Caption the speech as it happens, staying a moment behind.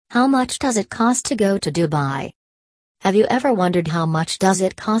How much does it cost to go to Dubai? Have you ever wondered how much does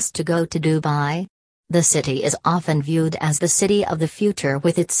it cost to go to Dubai? The city is often viewed as the city of the future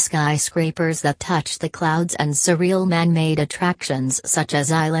with its skyscrapers that touch the clouds and surreal man-made attractions such as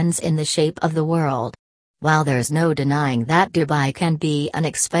islands in the shape of the world. While there's no denying that Dubai can be an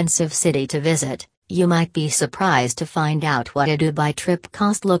expensive city to visit, you might be surprised to find out what a Dubai trip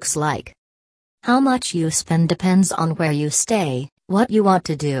cost looks like. How much you spend depends on where you stay, what you want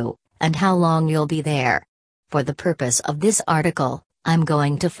to do, and how long you'll be there. For the purpose of this article, I'm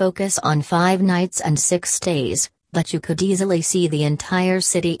going to focus on 5 nights and 6 days, but you could easily see the entire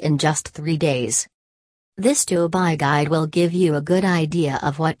city in just 3 days. This Dubai guide will give you a good idea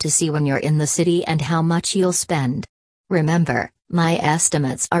of what to see when you're in the city and how much you'll spend. Remember, my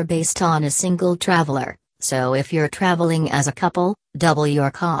estimates are based on a single traveler, so if you're traveling as a couple, double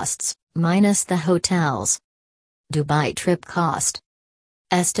your costs, minus the hotels. Dubai trip cost.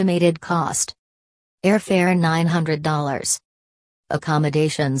 Estimated cost. Airfare $900.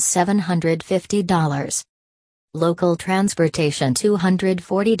 Accommodations $750. Local transportation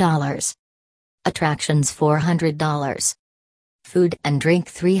 $240. Attractions $400. Food and drink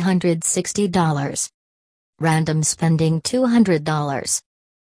 $360. Random spending $200.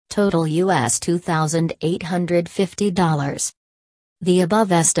 Total US $2,850. The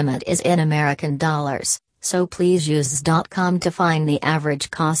above estimate is in American dollars, so please use ZS.com to find the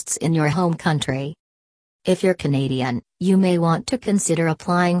average costs in your home country. If you're Canadian, you may want to consider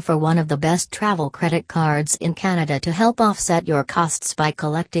applying for one of the best travel credit cards in Canada to help offset your costs by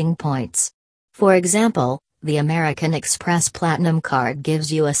collecting points. For example, the American Express Platinum Card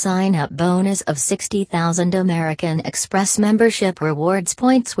gives you a sign-up bonus of 60,000 American Express membership rewards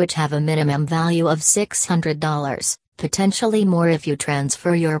points which have a minimum value of $600. Potentially more if you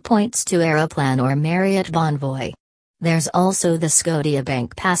transfer your points to Aeroplan or Marriott Bonvoy. There's also the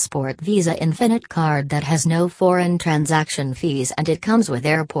Scotiabank Passport Visa Infinite card that has no foreign transaction fees and it comes with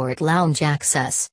airport lounge access.